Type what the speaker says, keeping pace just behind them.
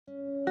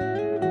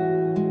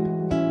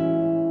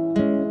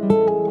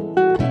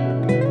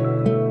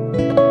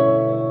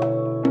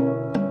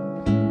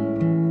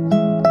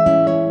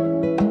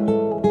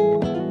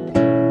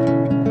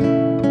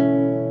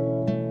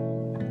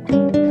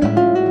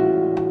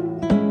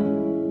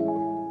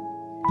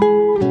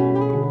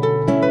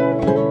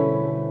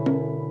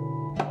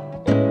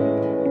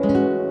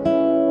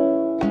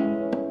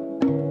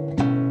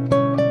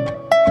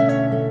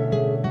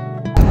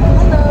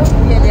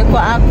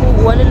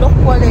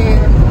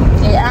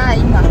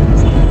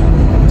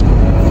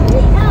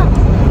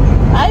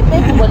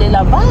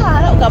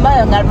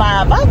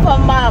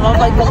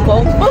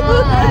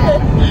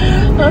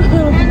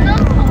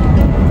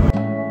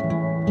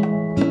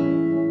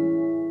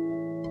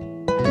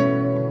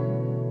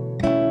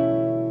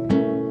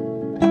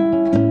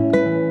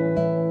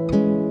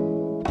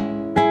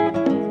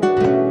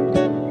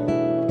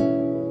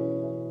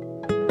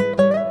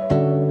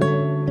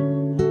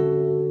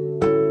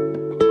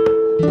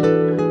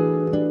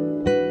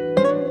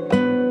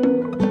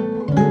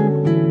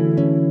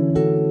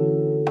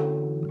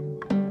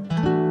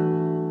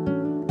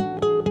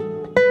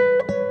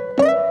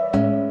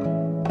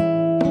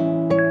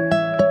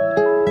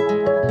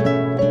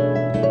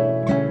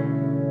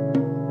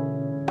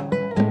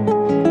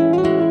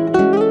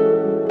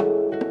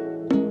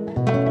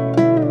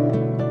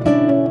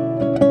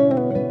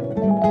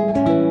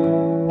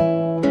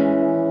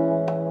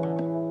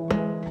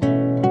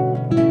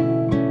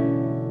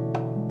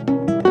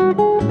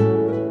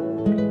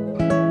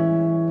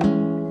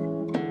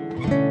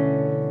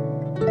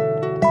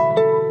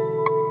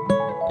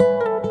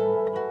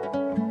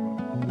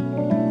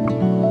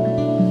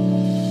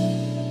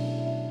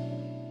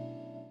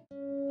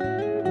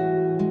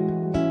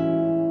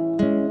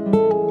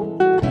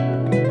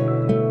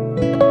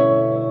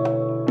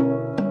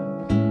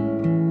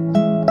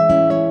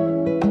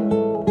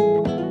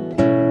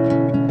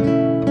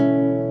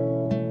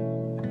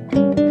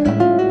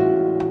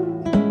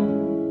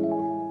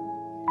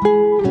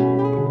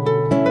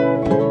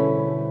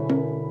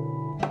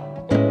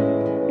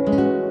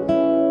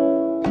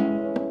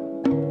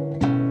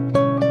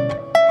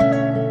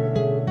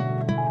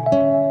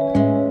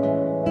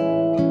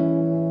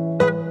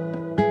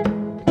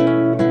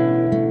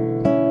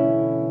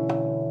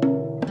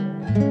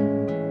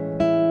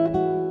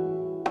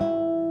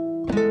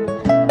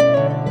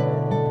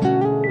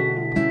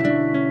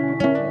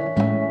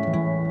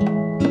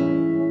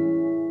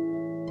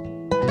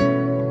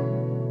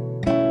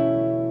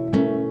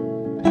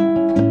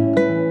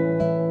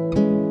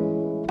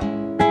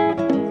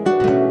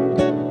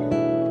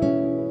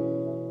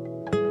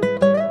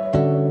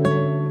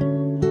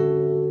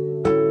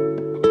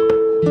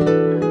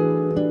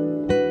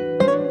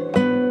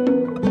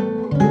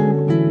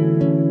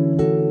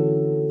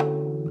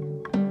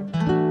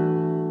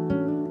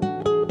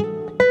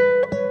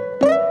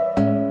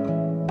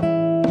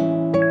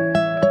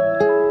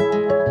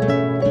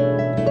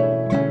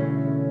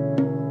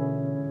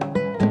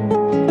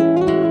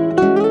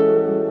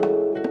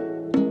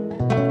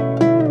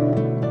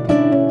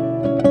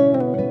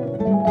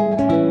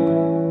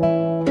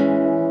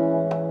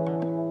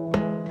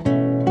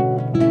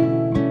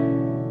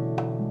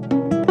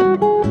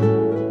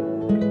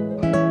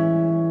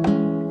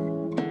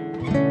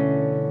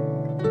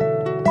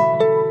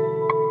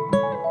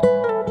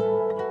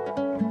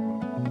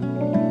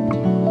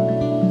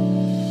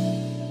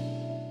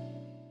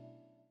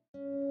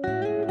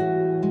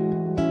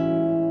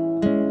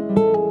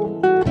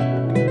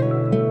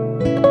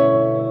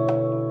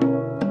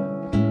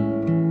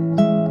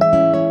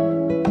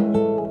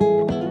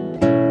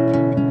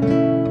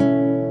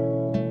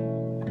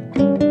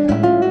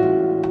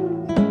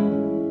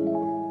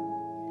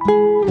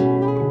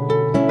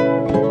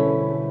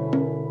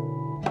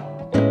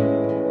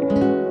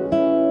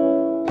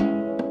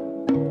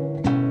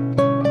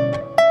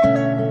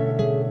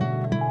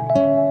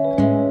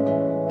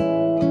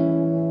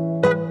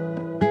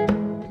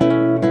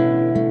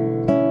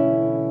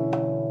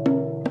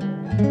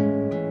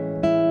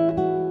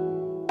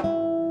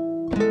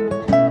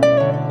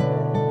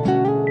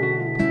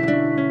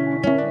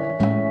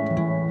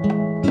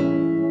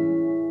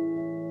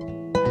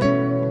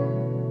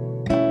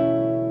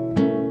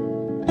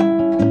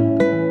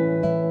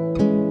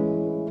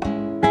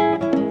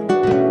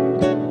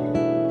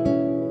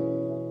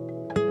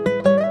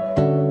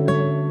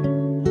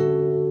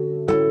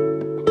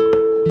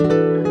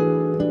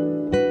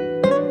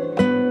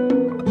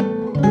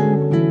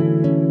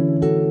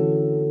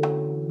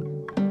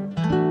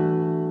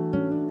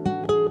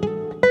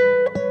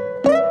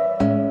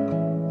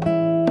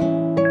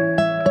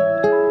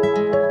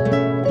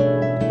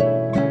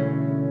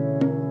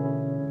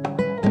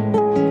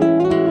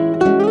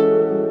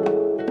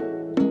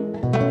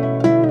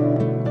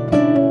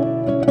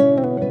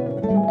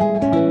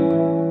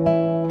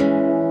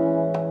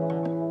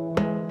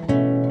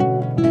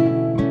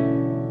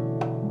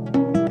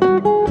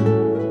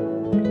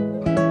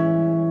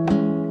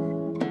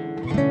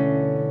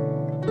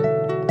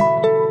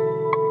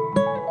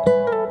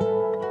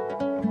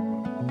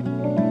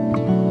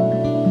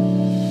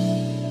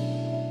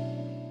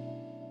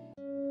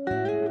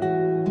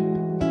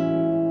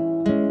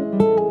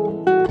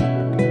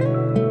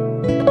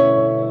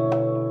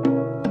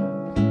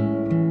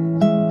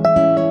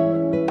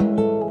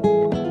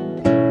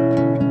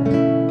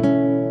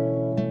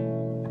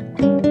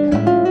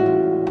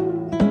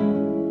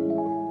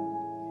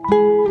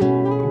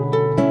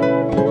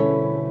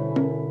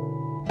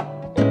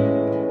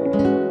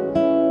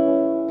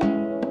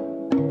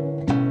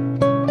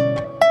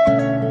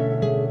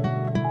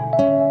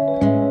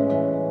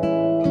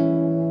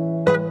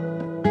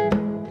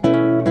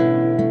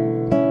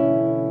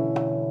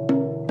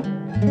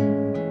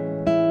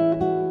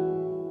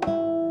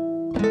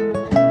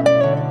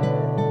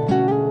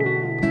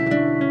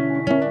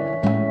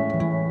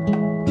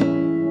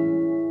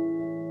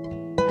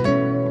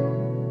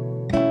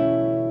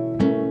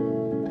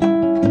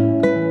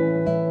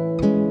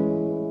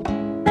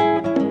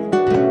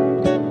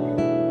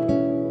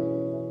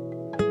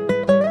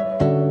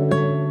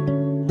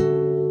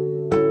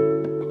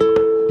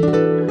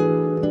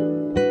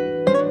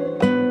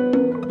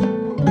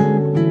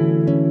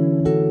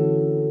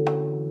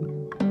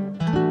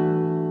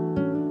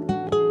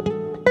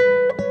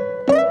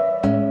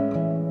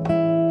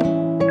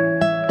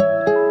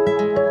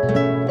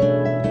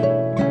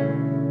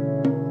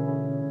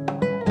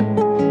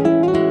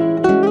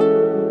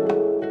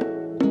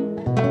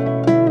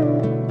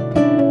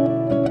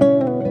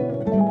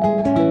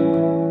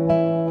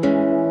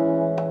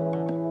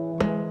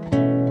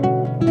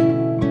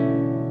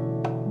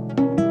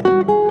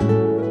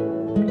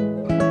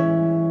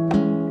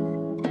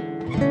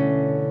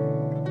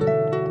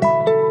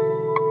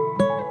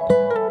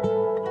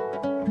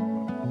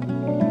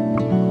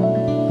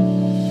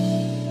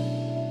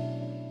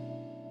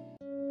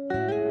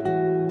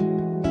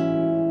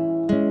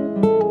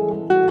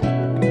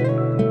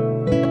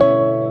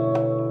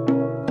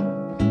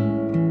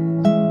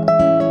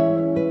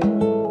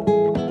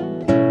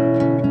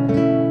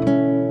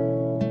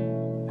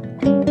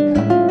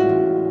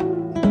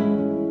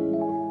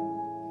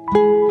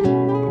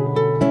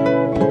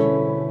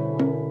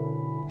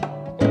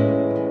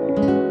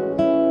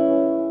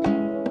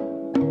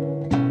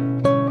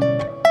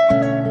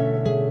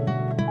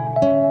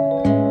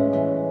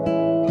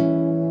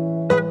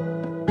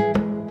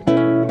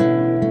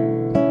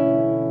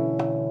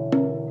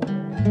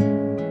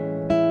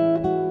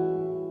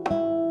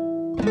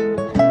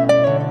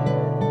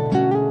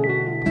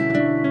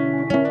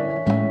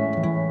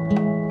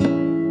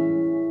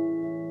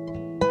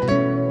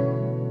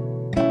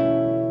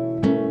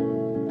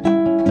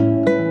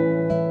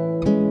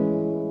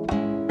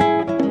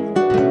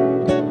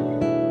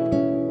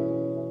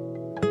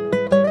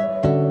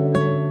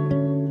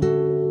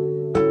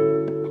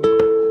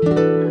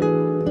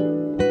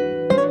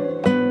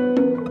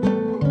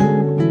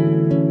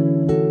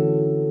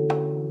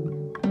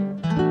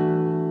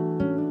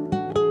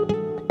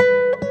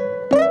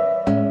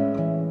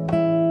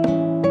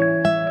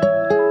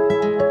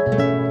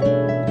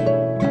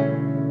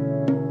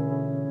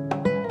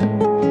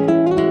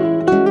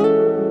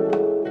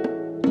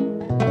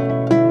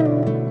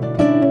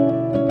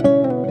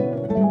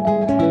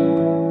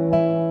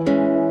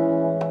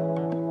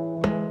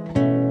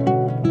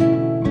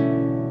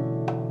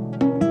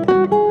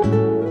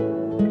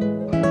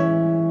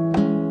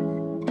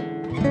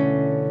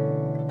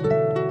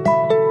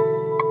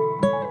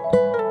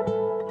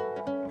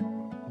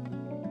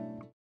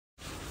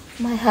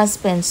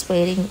husband's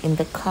waiting in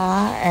the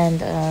car,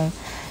 and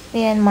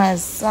me and my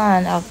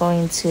son are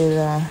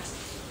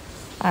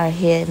are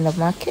here in the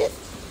market.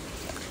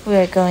 We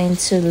are going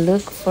to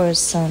look for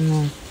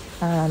some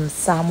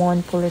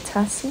salmon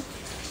puletasi.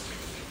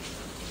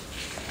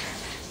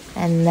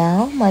 And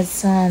now my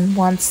son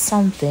wants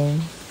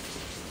something.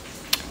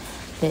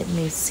 Let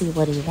me see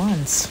what he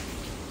wants.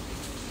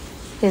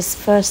 His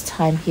first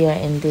time here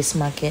in this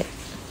market.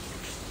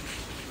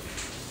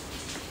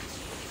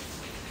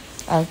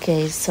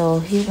 Okay, so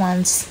he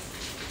wants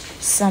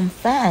some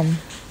fan.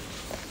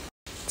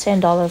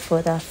 $10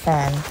 for that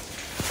fan.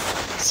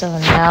 So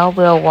now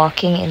we're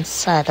walking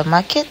inside the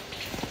market.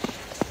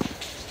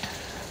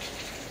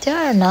 They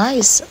are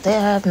nice. They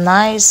have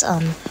nice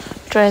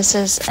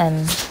dresses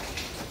and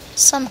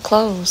some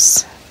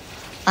clothes.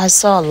 I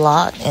saw a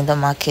lot in the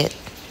market.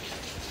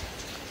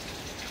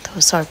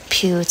 Those are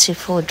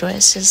beautiful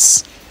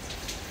dresses.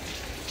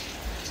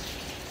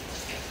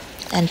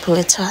 And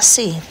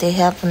puletasi, they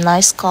have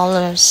nice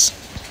colors.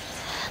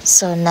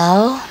 So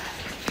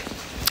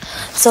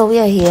we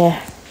are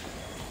here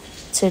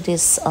to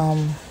this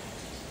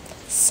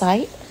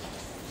site.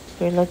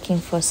 We're looking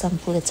for some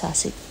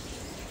puletasi.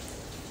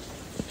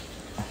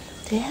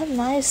 They have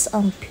nice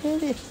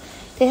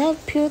they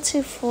have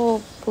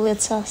beautiful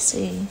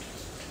puletasi.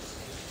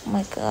 Oh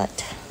my god,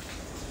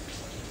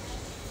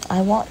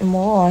 I want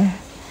more.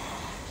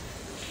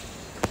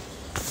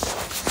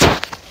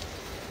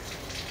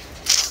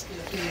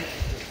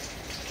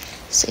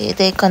 See,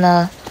 they're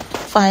gonna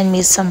find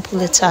me some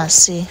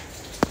puletasi.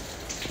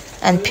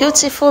 And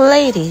beautiful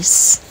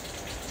ladies.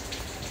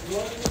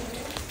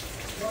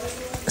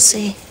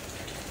 See.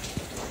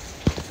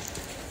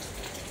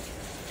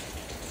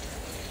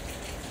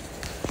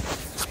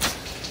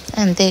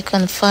 And they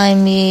can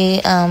find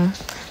me,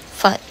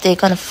 they're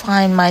gonna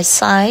find my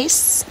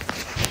size.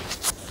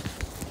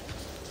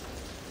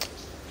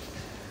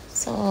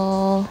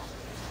 So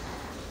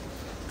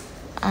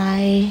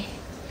I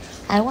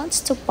want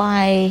to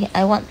buy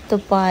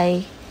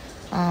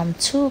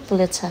 2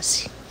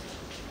 puletasi.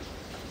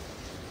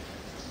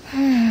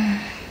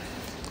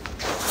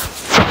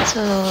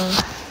 So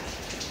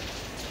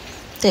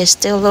they're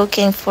still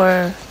looking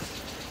for.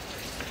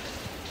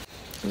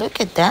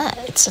 Look at that!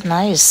 It's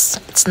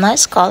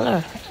nice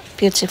color,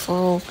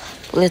 beautiful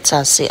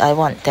puletasi. I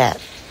want that.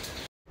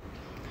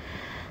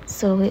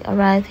 So we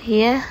arrived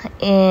here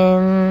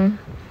in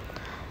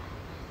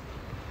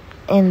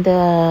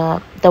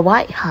the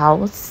White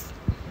House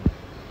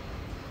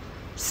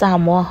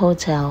Samoa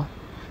Hotel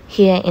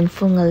here in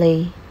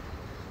Fungali.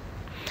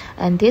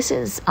 And this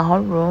is our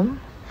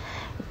room.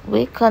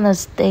 We're gonna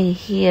stay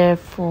here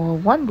for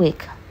 1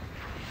 week.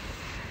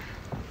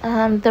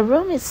 The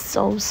room is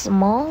so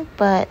small,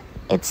 but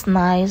it's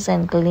nice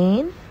and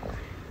clean.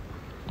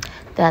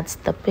 That's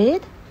the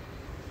bed.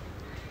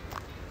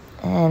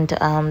 And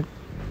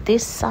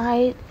this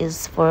side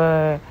is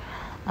for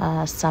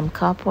some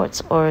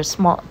cupboards or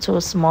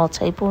two small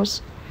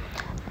tables,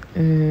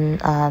 2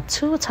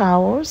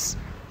 towels,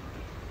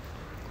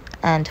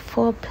 and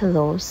 4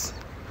 pillows.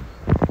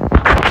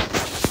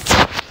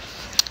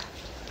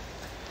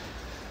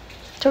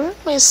 The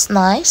room is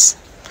nice.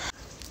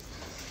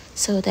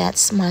 So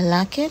that's my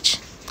luggage,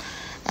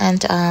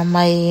 and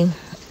my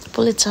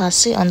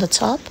puletasi on the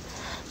top,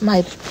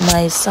 my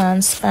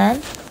son's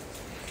fan.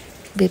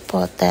 We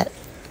bought that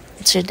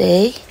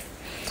today,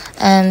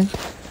 and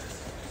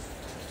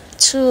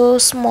 2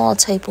 small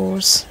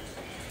tables.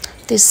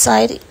 This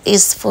side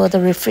is for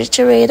the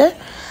refrigerator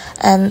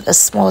and a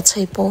small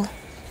table.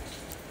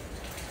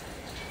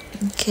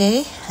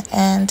 Okay,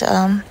 and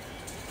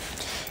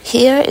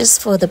here is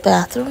for the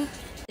bathroom.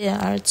 There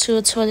are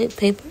 2 toilet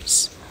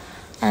papers,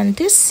 and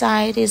this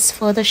side is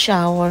for the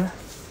shower.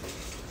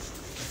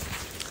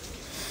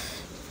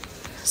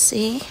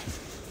 See,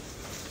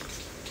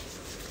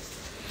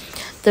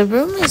 the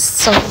room is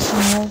so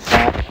small,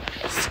 but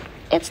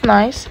it's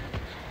nice.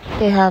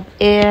 They have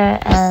air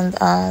and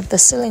the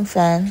ceiling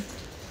fan.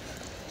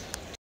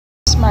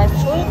 It's my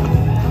food.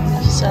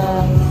 So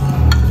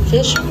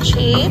fish and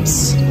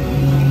chips,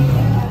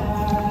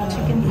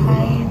 chicken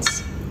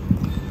pies.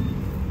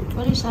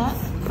 What is that?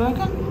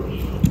 Burger?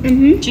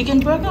 Chicken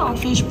burger or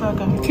fish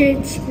burger?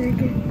 Kids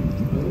burger.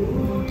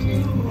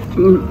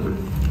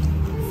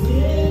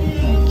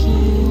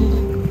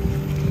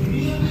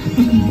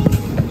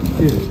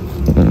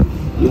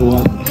 You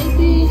want?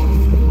 Maybe.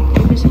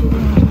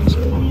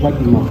 What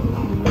do you want?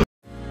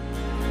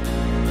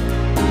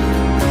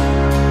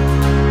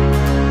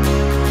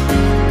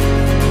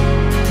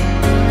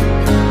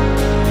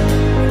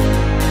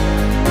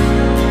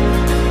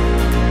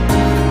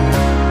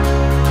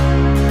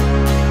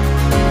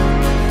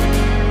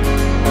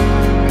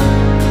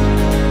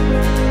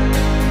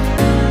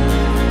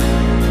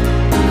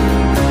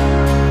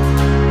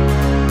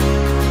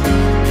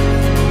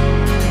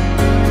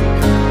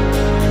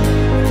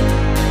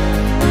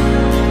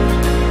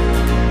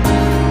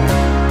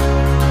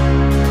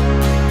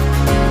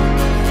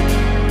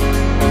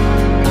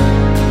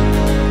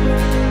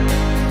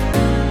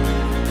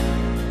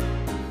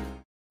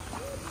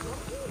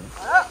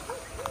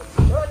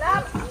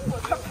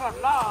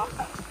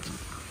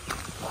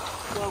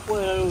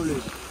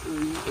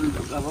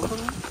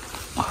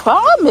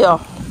 Marami, oh.